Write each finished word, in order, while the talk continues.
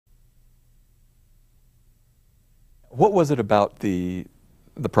What was it about the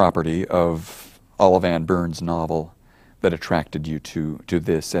property of Olive Ann Burns' novel that attracted you to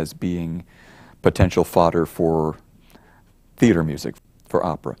this as being potential fodder for theater music, for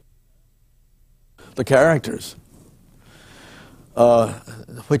opera? The characters,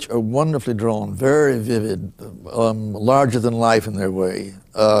 which are wonderfully drawn, very vivid, larger than life in their way.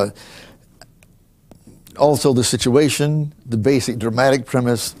 Also the situation, the basic dramatic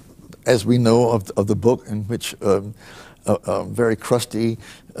premise, as we know of the book, in which a very crusty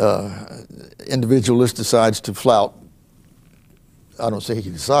individualist decides to flout, I don't say he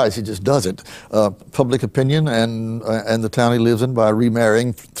decides, he just does it, public opinion and the town he lives in by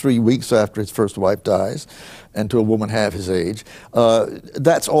remarrying 3 weeks after his first wife dies, and to a woman half his age.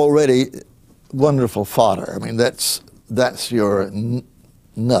 That's already wonderful fodder. I mean, that's your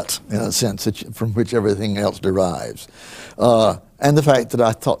nut, in a sense, from which everything else derives. And the fact that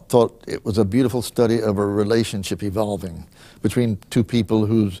I thought it was a beautiful study of a relationship evolving between two people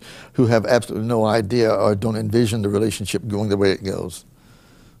who have absolutely no idea or don't envision the relationship going the way it goes,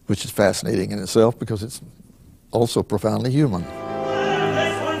 which is fascinating in itself because it's also profoundly human.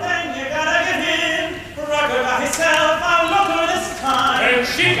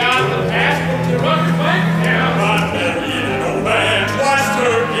 She got the passport to run her back down. I never needed no man twice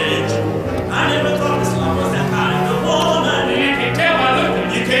her age. I never thought this love was that kind of woman. You can tell by looking,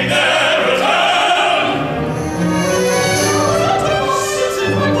 you can never tell.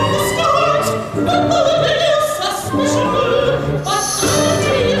 Sitting back on the stars, a suspicion,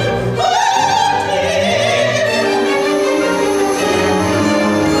 but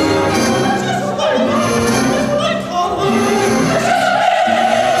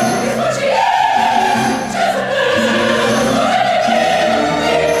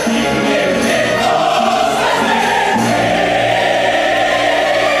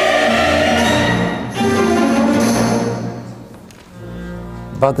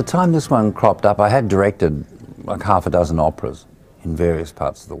by the time this one cropped up, I had directed like half a dozen operas in various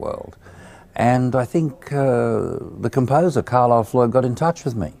parts of the world. And I think the composer, Carlisle Floyd, got in touch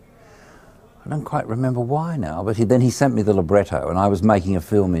with me. I don't quite remember why now, but then he sent me the libretto, and I was making a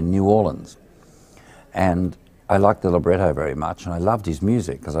film in New Orleans. And I liked the libretto very much, and I loved his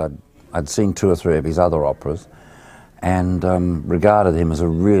music, because I'd seen 2 or 3 of his other operas, and regarded him as a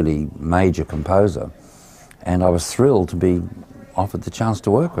really major composer. And I was thrilled to be offered the chance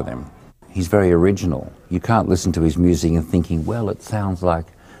to work with him. He's very original. You can't listen to his music and thinking, well, it sounds like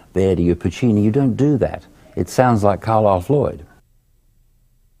Verdi or Puccini. You don't do that. It sounds like Carlisle Floyd.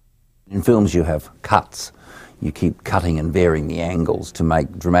 In films you have cuts. You keep cutting and varying the angles to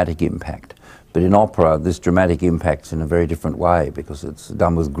make dramatic impact. But in opera, this dramatic impact's in a very different way because it's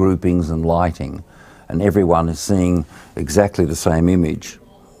done with groupings and lighting, and everyone is seeing exactly the same image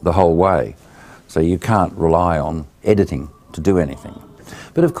the whole way. So you can't rely on editing to do anything.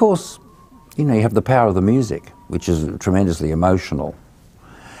 But of course, you know, you have the power of the music, which is tremendously emotional.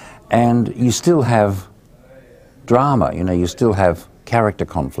 And you still have drama, you know, you still have character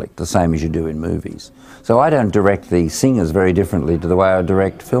conflict, the same as you do in movies. So I don't direct the singers very differently to the way I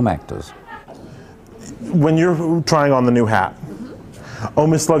direct film actors. When you're trying on the new hat, oh,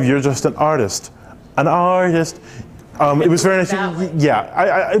 Miss Love, you're just an artist. An artist. It was very nice. Yeah,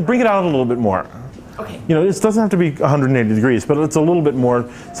 I bring it out a little bit more. Okay. You know, it doesn't have to be 180 degrees, but it's a little bit more,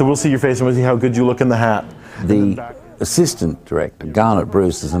 so we'll see your face and we'll see how good you look in the hat. The assistant director, Garnet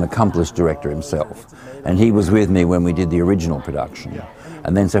Bruce, is an accomplished director himself, and he was with me when we did the original production.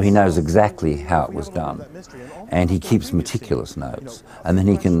 And then so he knows exactly how it was done, and he keeps meticulous notes, and then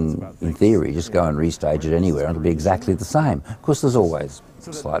he can, in theory, just go and restage it anywhere and it'll be exactly the same. Of course, there's always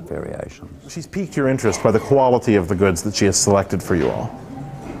slight variation. She's piqued your interest by the quality of the goods that she has selected for you all.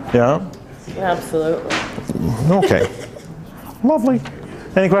 Yeah? Absolutely. Okay. Lovely.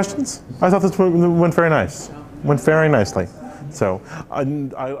 Any questions? I thought this went very nice. Went very nicely. So I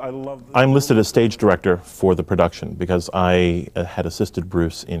love. I'm listed as stage director for the production because I had assisted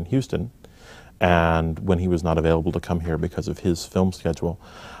Bruce in Houston, and when he was not available to come here because of his film schedule,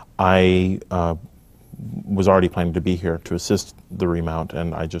 I was already planning to be here to assist the remount,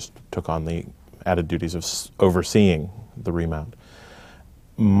 and I just took on the added duties of overseeing the remount.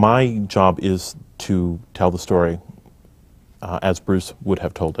 My job is to tell the story as Bruce would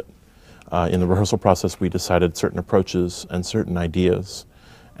have told it. In the rehearsal process, we decided certain approaches and certain ideas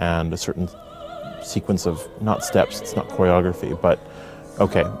and a certain sequence of, not steps, it's not choreography, but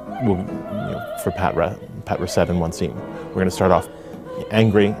okay, we'll, you know, for Pat Racette in one scene, we're going to start off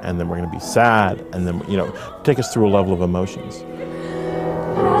angry, and then we're going to be sad, and then, you know, take us through a level of emotions.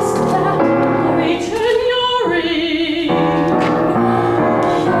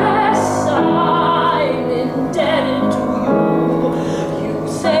 Yes, I'm indebted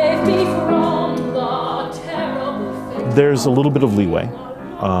There's a little bit of leeway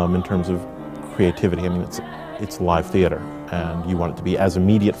in terms of creativity. I mean, it's live theater, and you want it to be as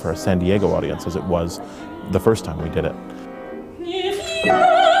immediate for a San Diego audience as it was the first time we did it. If you were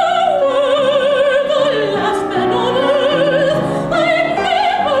the last man on earth, I'd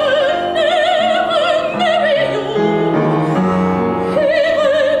never marry you.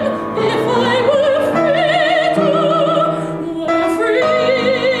 Even if I were free to, were free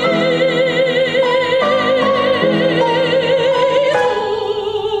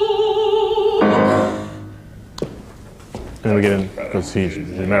And then we get in, because he's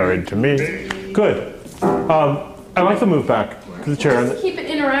married to me. Good. I like the move back to the chair. Just to keep it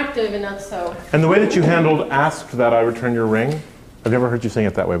interactive and not so. And the way that you handled "asked that I return your ring," I've never heard you sing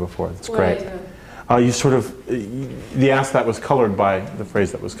it that way before. That's great. You sort of, the "ask that" was colored by the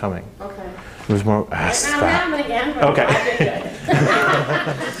phrase that was coming. Okay. It was more "ask that." Again, Okay.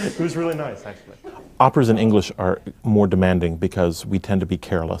 It was really nice, actually. Operas in English are more demanding because we tend to be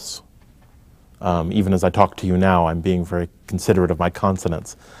careless. Even as I talk to you now, I'm being very considerate of my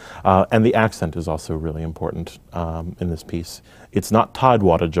consonants. And the accent is also really important in this piece. It's not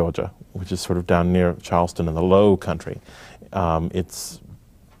Tidewater, Georgia, which is sort of down near Charleston in the low country. It's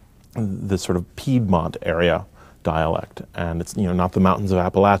this sort of Piedmont area dialect, and it's not the mountains of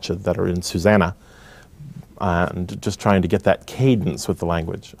Appalachia that are in Susanna, and just trying to get that cadence with the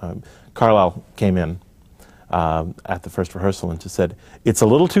language. Carlisle came in at the first rehearsal and just said, "It's a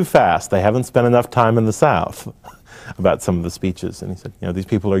little too fast. They haven't spent enough time in the South," about some of the speeches. And he said, these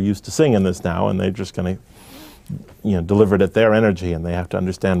people are used to singing this now, and they're just going to, deliver it at their energy, and they have to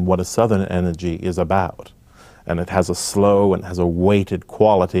understand what a Southern energy is about. And it has a slow and has a weighted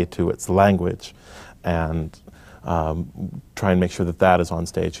quality to its language, and try and make sure that that is on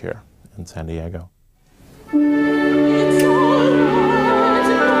stage here in San Diego. It's all right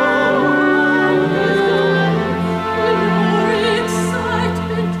now, in your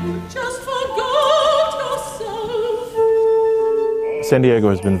excitement, you just forgot yourself. San Diego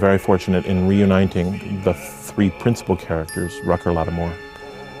has been very fortunate in reuniting the three principal characters, Rucker Lattimore,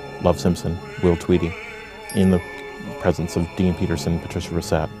 Love Simpson, Will Tweedy, in the presence of Dean Peterson, Patricia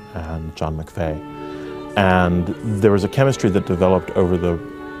Rissette, and John McFay. And there was a chemistry that developed over the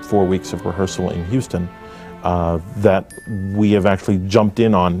 4 weeks of rehearsal in Houston that we have actually jumped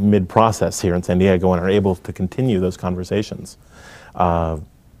in on mid-process here in San Diego and are able to continue those conversations.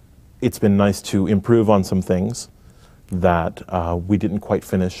 It's been nice to improve on some things that we didn't quite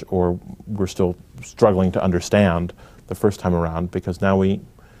finish or we're still struggling to understand the first time around, because now we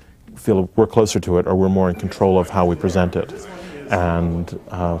feel we're closer to it, or we're more in control of how we present it. And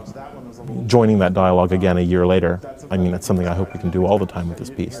joining that dialogue again a year later, I mean, it's something I hope we can do all the time with this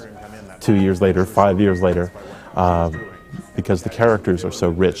piece. 2 years later, 5 years later, because the characters are so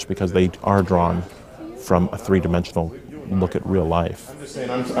rich, because they are drawn from a three-dimensional look at real life.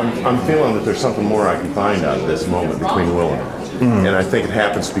 I'm feeling that there's something more I can find out of this moment between Will and I. And I think it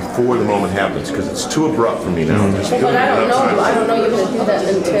happens before the moment happens, because it's too abrupt for me now. But I don't know you're going to do that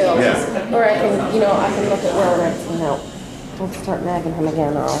until, or I can, I can look at where we're at, don't start nagging him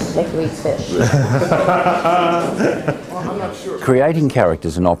again, or I'll make you eat fish. Creating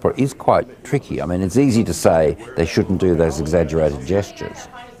characters in opera is quite tricky. I mean, it's easy to say they shouldn't do those exaggerated gestures,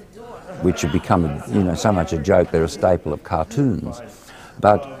 which have become, so much a joke, they're a staple of cartoons.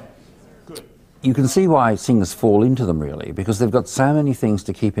 But you can see why singers fall into them, really, because they've got so many things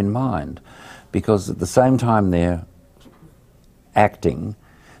to keep in mind. Because at the same time they're acting,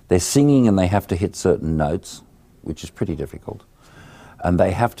 they're singing and they have to hit certain notes, which is pretty difficult. And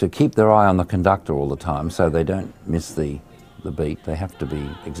they have to keep their eye on the conductor all the time so they don't miss the beat. They have to be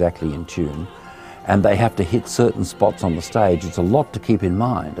exactly in tune. And they have to hit certain spots on the stage. It's a lot to keep in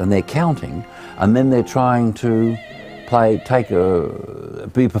mind. And they're counting, and then they're trying to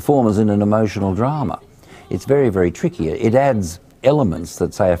be performers in an emotional drama. It's very, very tricky. It adds elements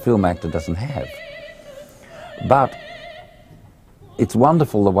that, say, a film actor doesn't have. But it's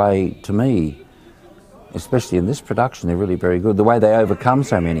wonderful the way, to me, especially in this production, they're really very good, the way they overcome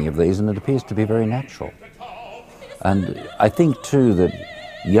so many of these, and it appears to be very natural. And I think, too, that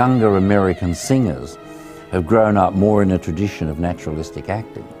younger American singers have grown up more in a tradition of naturalistic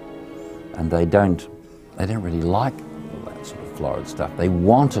acting, and they don't really like all that sort of florid stuff. They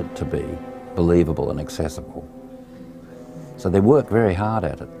want it to be believable and accessible. So they work very hard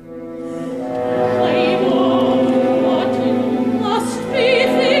at it.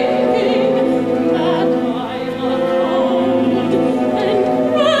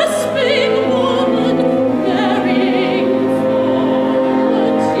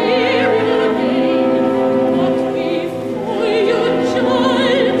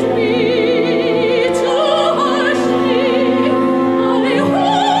 Too harshly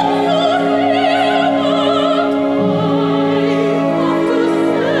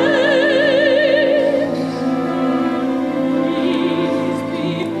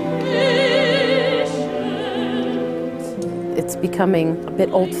becoming a bit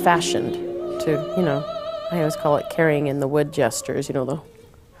old-fashioned to, you know, I always call it carrying in the wood gestures, you know,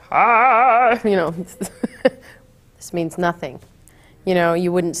 the, you know, this means nothing. You know,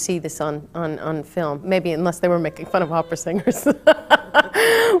 you wouldn't see this on film, maybe unless they were making fun of opera singers. But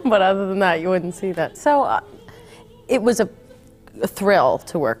other than that, you wouldn't see that. So it was a thrill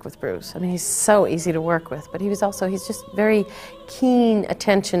to work with Bruce. I mean, he's so easy to work with, but he's just very keen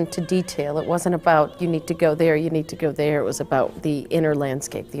attention to detail. It wasn't about, you need to go there, you need to go there. It was about the inner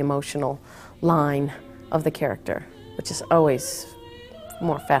landscape, the emotional line of the character, which is always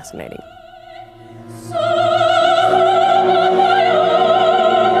more fascinating.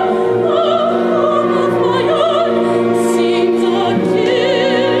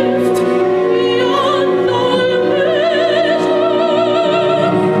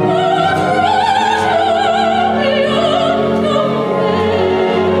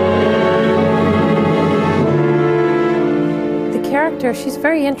 She's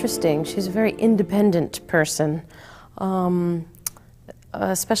very interesting. She's a very independent person,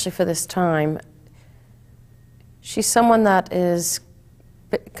 especially for this time. She's someone that is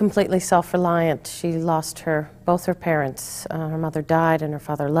completely self-reliant. She lost both her parents. Her mother died and her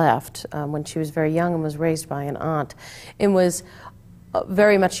father left when she was very young and was raised by an aunt, and was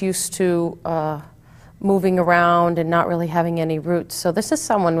very much used to moving around and not really having any roots. So this is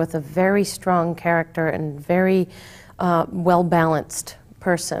someone with a very strong character and very well-balanced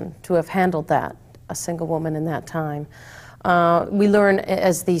person to have handled that, a single woman in that time. We learn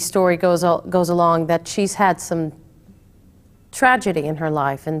as the story goes along that she's had some tragedy in her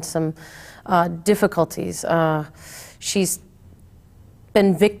life and some difficulties. She's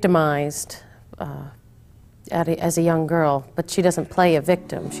been victimized as a young girl, but she doesn't play a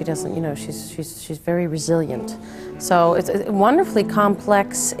victim. She doesn't, you know, she's very resilient. So it's a wonderfully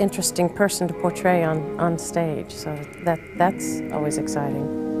complex, interesting person to portray on stage. So that's always exciting.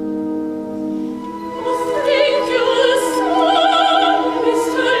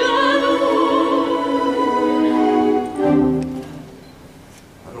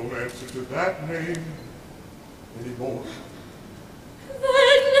 I don't answer to that name anymore.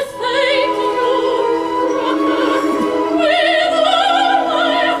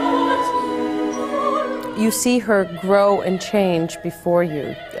 You see her grow and change before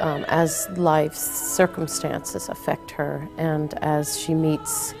you as life's circumstances affect her, and as she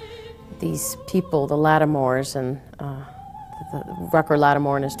meets these people, the Lattimores, and Rucker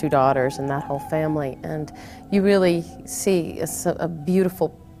Lattimore and his two daughters, and that whole family, and you really see a beautiful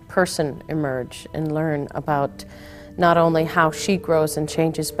person emerge and learn about not only how she grows and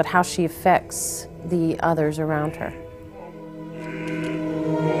changes, but how she affects the others around her.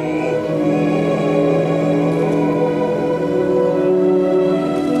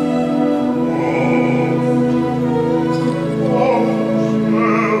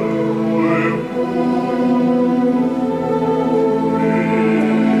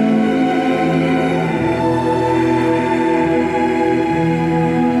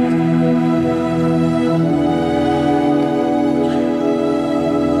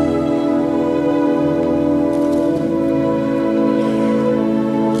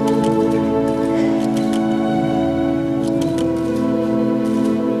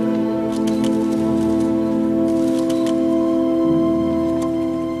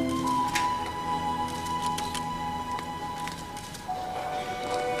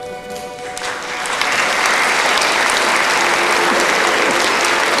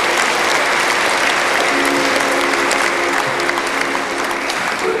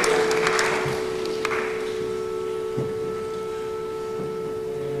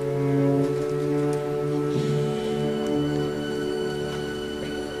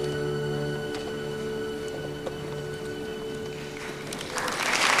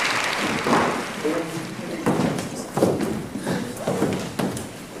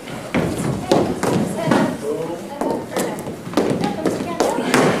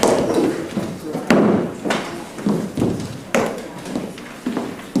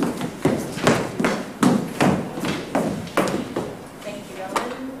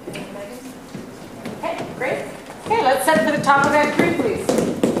 Top of that tree, please.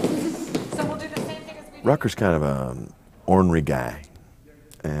 So we'll do the same thing as we did. Rucker's kind of an ornery guy.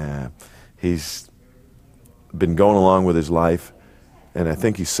 He's been going along with his life, and I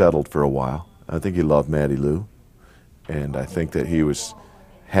think he settled for a while. I think he loved Mattie Lou, and I think that he was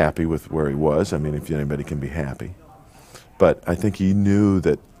happy with where he was. I mean, if anybody can be happy. But I think he knew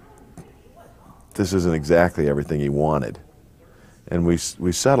that this isn't exactly everything he wanted. And we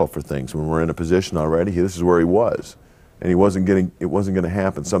settle for things. When we're in a position already, this is where he was. And it wasn't going to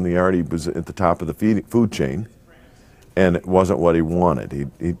happen. Something already was at the top of the food chain, and it wasn't what he wanted.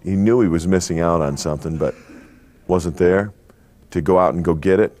 He knew he was missing out on something, but wasn't there to go out and go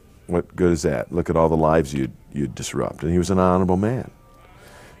get it. What good is that? Look at all the lives you'd disrupt. And he was an honorable man.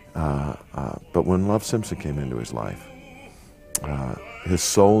 But when Love Simpson came into his life, his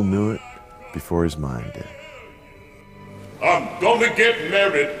soul knew it before his mind did. I'm gonna get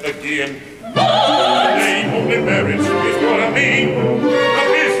married again. Name only marriage is what I mean. A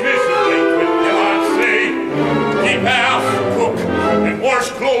business arrangement, I'd say. Keep house, cook, and wash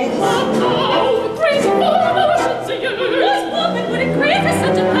clothes. Oh, crazy for emotions of yours. Woman would agree for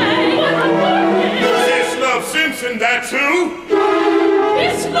such a thing. What a bargain. Is Love Simpson that too?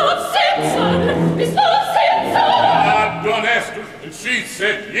 It's Love Simpson. It's Love Simpson. I done asked her, and she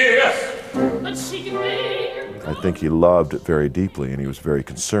said yes. But she can be. I think he loved it very deeply, and he was very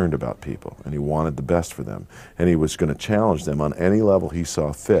concerned about people, and he wanted the best for them, and he was going to challenge them on any level he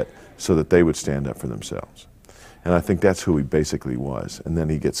saw fit so that they would stand up for themselves. And I think that's who he basically was. And then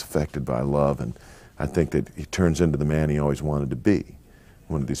he gets affected by love, and I think that he turns into the man he always wanted to be,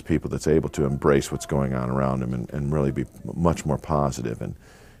 one of these people that's able to embrace what's going on around him and really be much more positive. And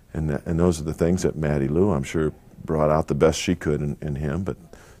those are the things that Mattie Lou, I'm sure, brought out the best she could in him, but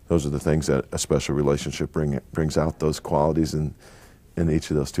those are the things that a special relationship brings out, those qualities in each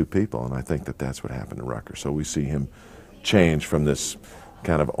of those two people. And I think that that's what happened to Rucker. So we see him change from this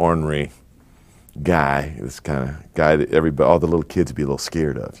kind of ornery guy, this kind of guy that all the little kids would be a little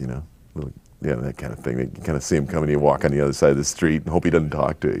scared of, you know, that kind of thing. You kind of see him coming, you walk on the other side of the street and hope he doesn't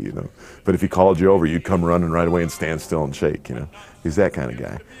talk to you, you know. But if he called you over, you'd come running right away and stand still and shake, you know. He's that kind of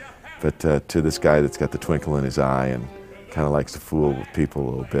guy. But to this guy that's got the twinkle in his eye and kind of likes to fool with people a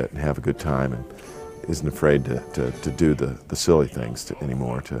little bit and have a good time and isn't afraid to do the silly things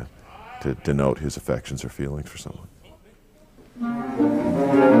anymore to denote his affections or feelings for someone.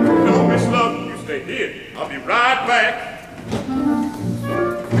 No, Miss Love, you stay here. I'll be right back.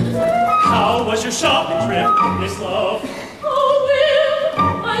 How was your shopping trip, Miss Love? Oh, Will,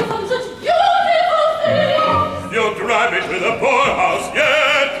 I found such beautiful things. You'll drive me to the poorhouse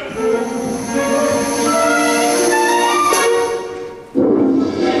yet.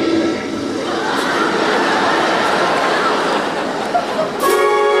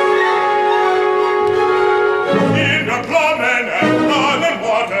 In the plumbing and running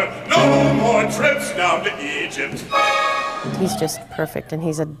water, no more trips down to Egypt. He's just perfect, and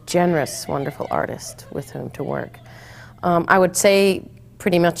he's a generous, wonderful artist with whom to work. I would say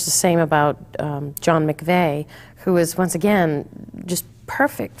pretty much the same about John McVeigh, who is, once again, just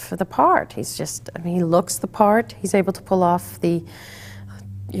perfect for the part. He's just, I mean, he looks the part. He's able to pull off the,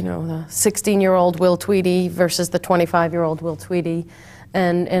 you know, the 16-year-old Will Tweedy versus the 25-year-old Will Tweedy.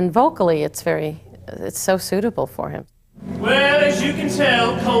 And vocally, it's so suitable for him. Well, as you can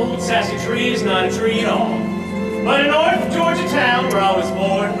tell, cold, sassy tree is not a tree at all. But in North Georgia town, where I was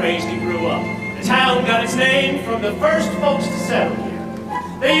born, raised, and grew up, the town got its name from the first folks to settle here.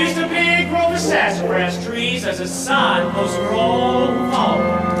 They used a big grove of sassafras trees as a signpost for all who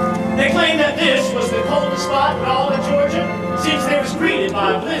followed. They claimed that this was the coldest spot in all of Georgia since they was greeted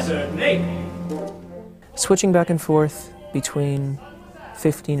by a blizzard in April. Switching back and forth between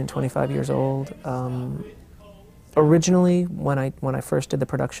 15 and 25 years old, originally, when I first did the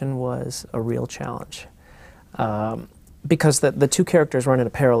production, was a real challenge. Because the two characters run in a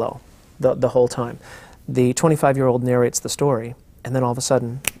parallel the whole time. The 25-year-old narrates the story, and then all of a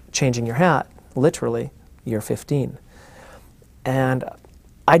sudden, changing your hat, literally, you're 15. And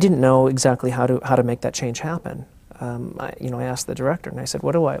I didn't know exactly how to make that change happen. I asked the director, and I said,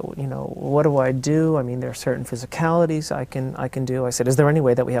 what do I do? I mean, there are certain physicalities I can do. I said, is there any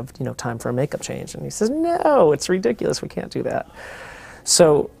way that we have, time for a makeup change? And he says, no, it's ridiculous. We can't do that.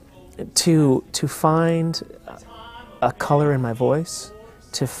 So to find a color in my voice,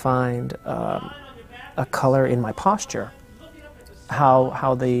 to find a color in my posture,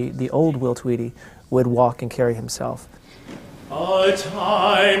 how the old Will Tweedy would walk and carry himself. A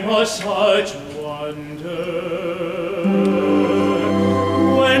time of such wonder,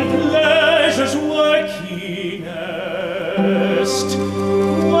 when pleasures were keenest,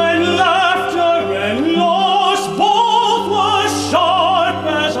 when laughter and loss both were sharp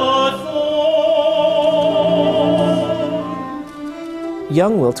as a thorn.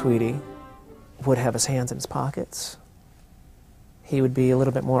 Young Will Tweedy would have his hands in his pockets. He would be a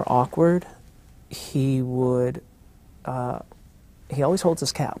little bit more awkward. He would, he always holds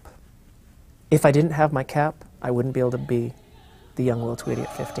his cap. If I didn't have my cap, I wouldn't be able to be the young Will Tweedy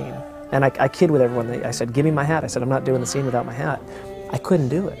at 15. And I kid with everyone. I said, give me my hat. I said, I'm not doing the scene without my hat. I couldn't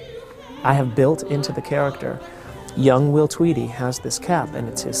do it. I have built into the character, young Will Tweedy has this cap, and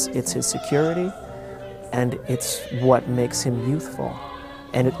it's his security, and it's what makes him youthful.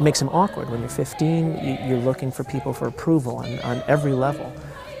 And it makes him awkward. When you're 15, you're looking for people for approval on every level.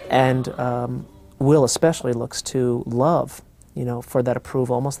 And Will especially looks to love, you know, for that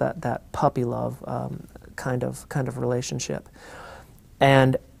approval, almost that puppy love kind of relationship.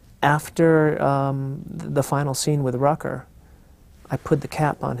 And after the final scene with Rucker, I put the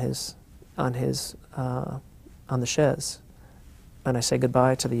cap on the chaise, and I say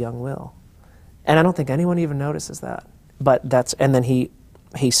goodbye to the young Will. And I don't think anyone even notices that. But and then he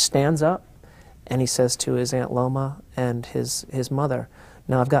stands up and he says to his Aunt Loma and his mother,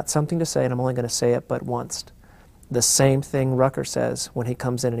 "Now I've got something to say, and I'm only going to say it but once." The same thing Rucker says when he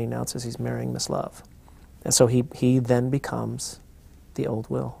comes in and he announces he's marrying Miss Love. And so he then becomes the old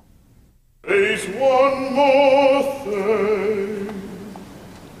Will. There's one more thing.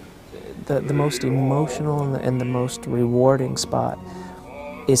 The most emotional and the most rewarding spot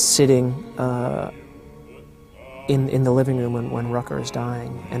is sitting in the living room when Rucker is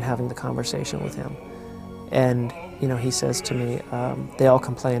dying and having the conversation with him. And, you know, he says to me, they all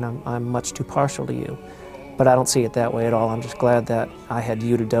complain I'm much too partial to you, but I don't see it that way at all. I'm just glad that I had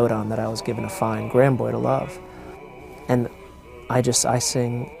you to dote on, that I was given a fine grandboy to love. And I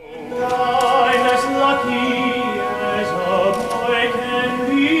sing, I'm as lucky as a boy can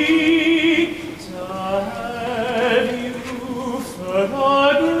be to have you for a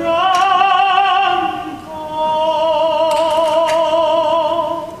grandpa.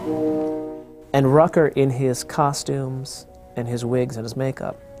 and Rucker in his costumes and his wigs and his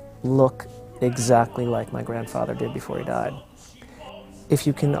makeup look exactly like my grandfather did before he died. If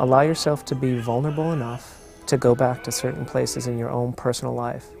you can allow yourself to be vulnerable enough to go back to certain places in your own personal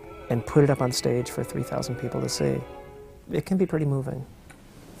life and put it up on stage for 3,000 people to see, it can be pretty moving.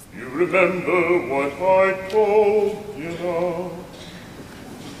 You remember what I told you now?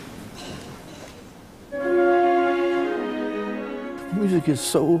 Music is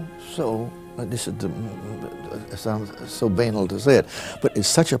so, this is it sounds so banal to say it, but it's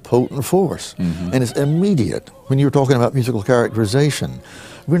such a potent force, and it's immediate. When you're talking about musical characterization,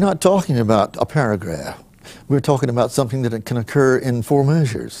 we're not talking about a paragraph. We're talking about something that can occur in 4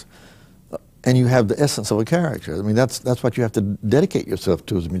 measures, and you have the essence of a character. I mean, that's what you have to dedicate yourself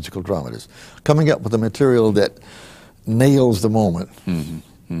to as a musical dramatist, coming up with a material that nails the moment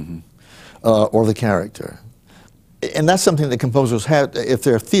or the character. And that's something that composers have, if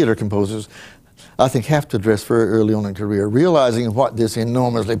they're theater composers, I think have to address very early on in career, realizing what this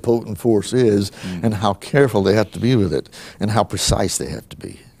enormously potent force is and how careful they have to be with it and how precise they have to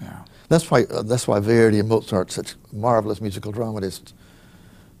be. Yeah. That's why Verdi and Mozart are such marvelous musical dramatists,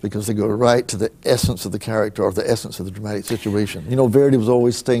 because they go right to the essence of the character or the essence of the dramatic situation. You know, Verdi was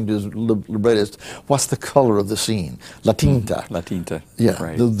always saying to his librettist, what's the color of the scene? La tinta. La tinta. Yeah,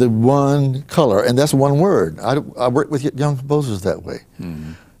 right. the one color, and that's one word. I work with young composers that way.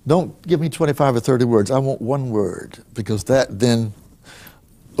 Don't give me 25 or 30 words. I want one word, because that then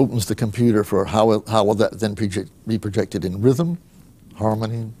opens the computer for how will that then be projected in rhythm,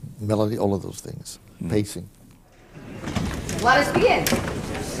 harmony, melody, all of those things, pacing. Let us begin.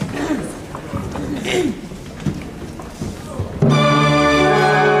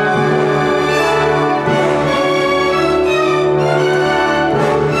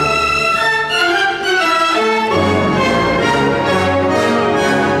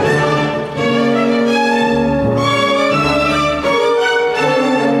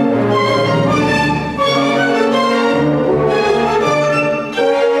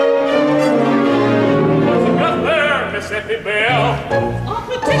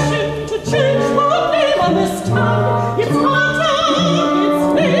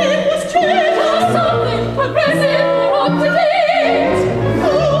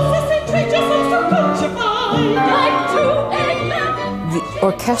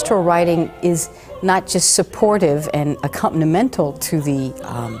 Orchestral writing is not just supportive and accompanimental to the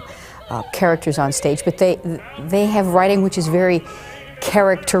characters on stage, but they have writing which is very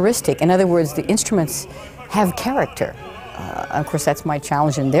characteristic. In other words, the instruments have character. Of course, that's my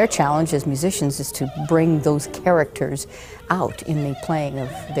challenge, and their challenge as musicians is to bring those characters out in the playing of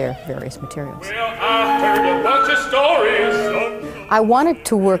their various materials. Well, I heard a bunch of stories. I wanted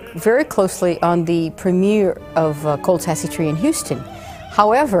to work very closely on the premiere of Cold Sassy Tree in Houston.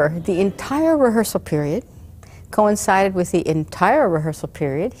 However, the entire rehearsal period coincided with the entire rehearsal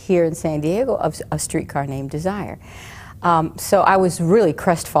period here in San Diego of A Streetcar Named Desire. So I was really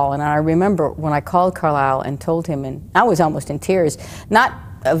crestfallen, and I remember when I called Carlisle and told him, and I was almost in tears, not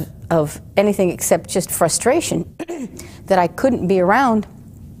of anything except just frustration that I couldn't be around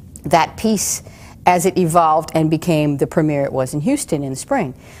that piece as it evolved and became the premiere it was in Houston in the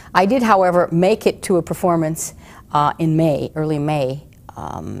spring. I did, however, make it to a performance in May, early May,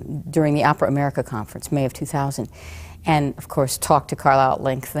 during the Opera America conference, May of 2000, and of course talked to Carlisle at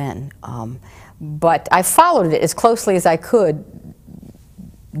length then. But I followed it as closely as I could,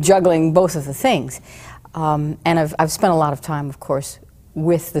 juggling both of the things. And I've spent a lot of time, of course,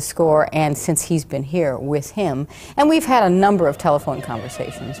 with the score, and since he's been here, with him. And we've had a number of telephone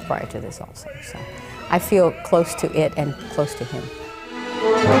conversations prior to this also. So I feel close to it and close to him.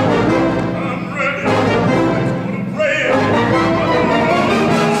 I'm ready. Let's go to prayer.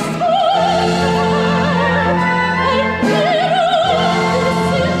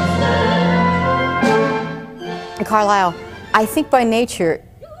 Carlisle, I think by nature,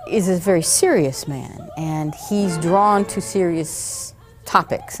 is a very serious man, and he's drawn to serious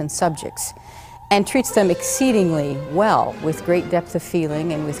topics and subjects and treats them exceedingly well, with great depth of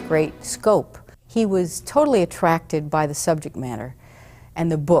feeling and with great scope. He was totally attracted by the subject matter and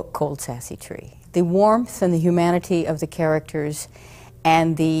the book, Cold Sassy Tree. The warmth and the humanity of the characters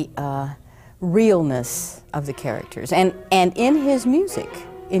and the realness of the characters. And in his music,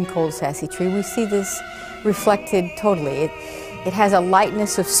 in Cold Sassy Tree, we see this reflected totally. It has a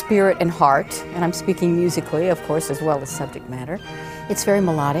lightness of spirit and heart, and I'm speaking musically, of course, as well as subject matter. It's very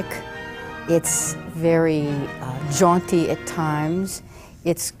melodic. It's very jaunty at times.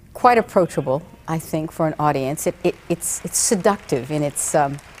 It's quite approachable, I think, for an audience. It's seductive in its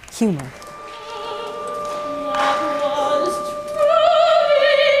humor.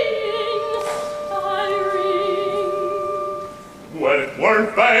 Well, it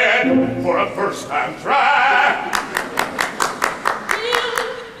weren't bad for a first-time try.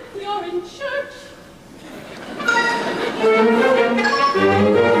 You're in church.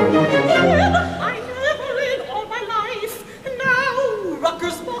 I never in all my life. Now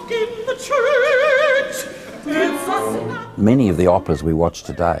rockers walk in the church. It's us. Many of the operas we watch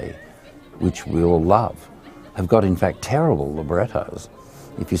today, which we all love, have got in fact terrible librettos.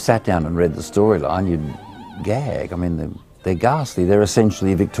 If you sat down and read the storyline, you'd gag. I mean, they're ghastly. They're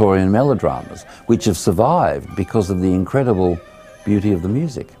essentially Victorian melodramas, which have survived because of the incredible beauty of the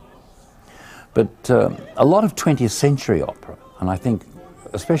music. But a lot of 20th century opera, and I think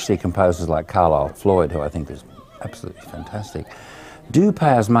especially composers like Carlisle Floyd, who I think is absolutely fantastic, do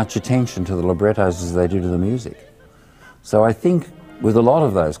pay as much attention to the librettos as they do to the music. So I think with a lot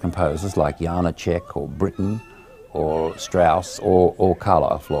of those composers like Janacek or Britten or Strauss or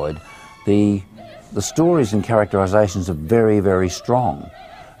Carlisle Floyd, the stories and characterizations are very, very strong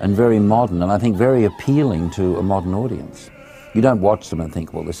and very modern, and I think very appealing to a modern audience. You don't watch them and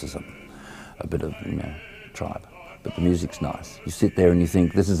think, well, this is a bit of, tribe, but the music's nice. You sit there and you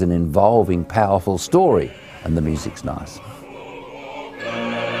think, this is an involving, powerful story, and the music's nice.